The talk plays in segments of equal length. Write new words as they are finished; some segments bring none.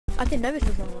I didn't know this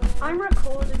was on. I'm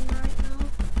recording right now.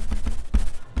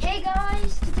 Hey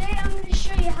guys, today I'm going to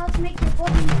show you how to make your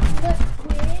body look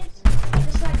weird,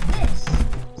 just like this.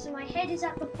 So my head is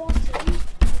at the bottom,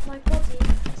 my body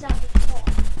is at the top.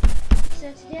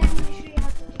 So today I'm going to show you how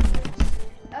to do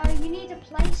this. You need a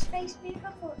play space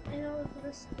beaver in order for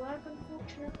this to work,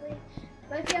 unfortunately.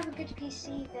 But if you have a good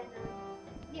PC, then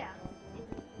yeah,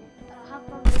 have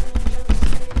fun with it.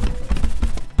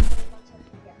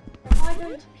 If I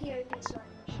go to POV, so I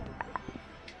can show you.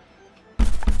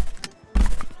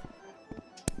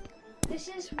 This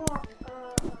is what I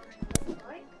look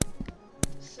like.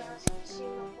 So as you can see,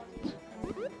 my body's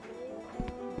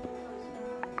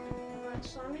right,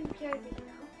 so I'm in POV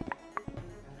now.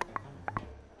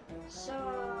 So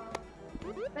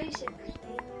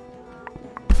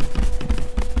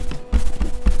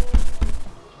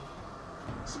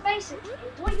basically,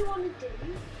 what you want to do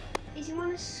is you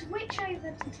want to switch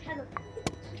over to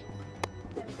teleport.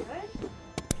 There we go.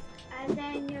 And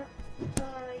then you're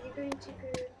going to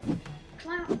go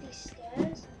climb up these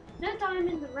stairs. Note that I'm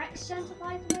in the rec center,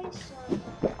 by the way, so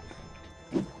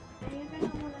and you're going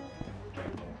to want to get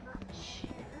in that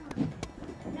chair.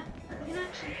 Now, we can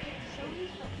actually get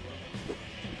zombies up.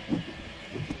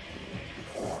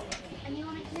 And you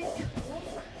want to glitch walk.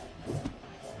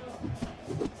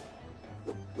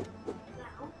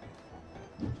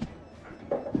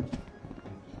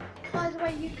 By the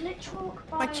way, you glitch walk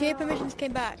by... My chair permissions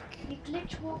came back. You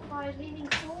glitch walk by leaning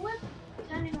forward,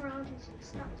 turning around using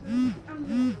stuck to and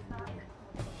moving back.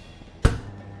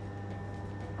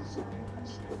 So,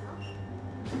 let's do that.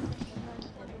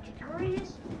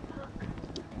 Breeze.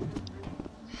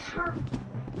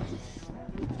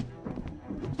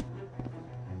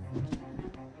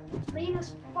 Lean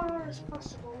as far as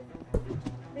possible,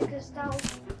 because that'll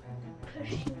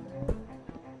push you more.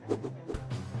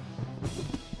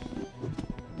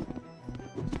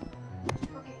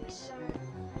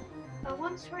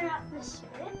 Once we're at this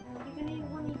bit, you're going to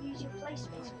want to use your play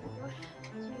space move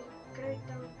to go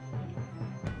down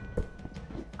here.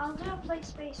 I'll do a play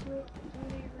space move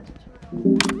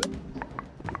tutorial.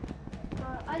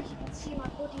 As you can see, my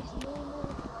body's normal.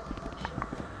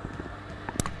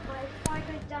 But if I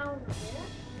go down here,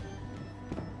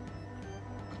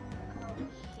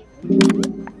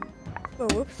 Oh,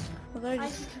 whoops. Well,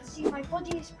 as you can see, my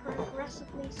body is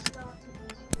progressively starting to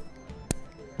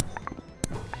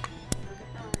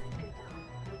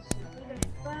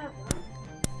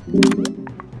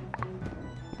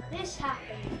this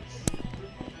happens.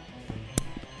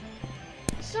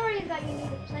 Sorry that you need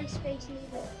a play space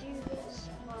needed to do this,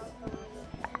 but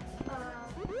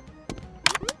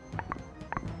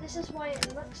this is what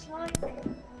it looks like.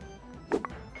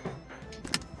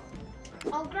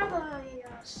 I'll grab a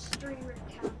streamer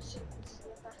account so you can see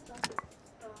it better.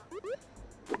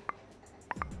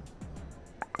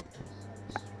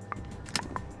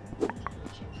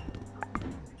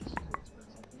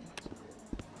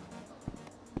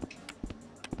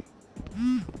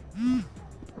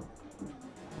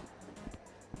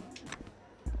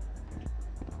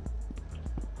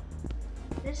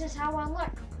 This is how I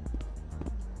look.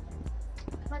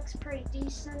 It looks pretty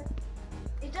decent.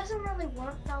 It doesn't really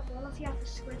work that well if you have a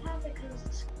squid head, because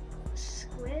the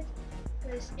squid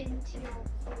goes into your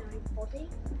body.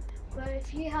 But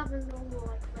if you have a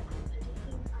normal regular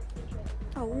thing, I think it.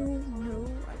 Oh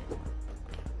no!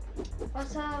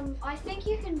 But I think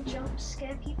you can jump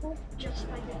scare people just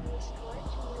by doing this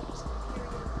glitch.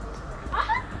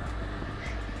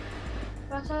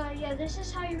 But yeah, this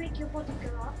is how you make your body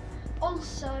go up.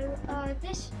 Also,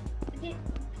 the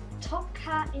Top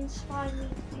Cat inspired me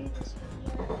to do this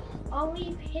video. I'll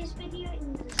leave his video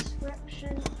in the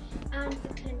description and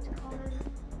the pinned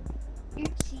comment.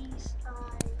 Oopsies,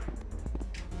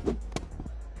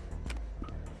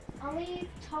 I'll leave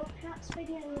Top Cat's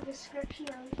video in the description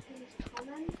and his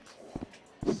comment,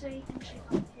 so you can check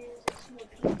out his small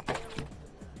detail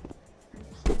and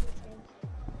his everything.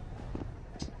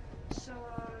 So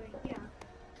yeah.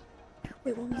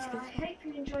 Wait, one minute. I hope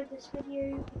you enjoyed this video. If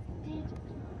you did,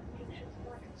 make sure to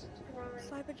like and subscribe.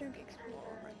 Cyberjunk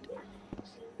Explorer.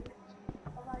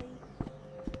 Bye.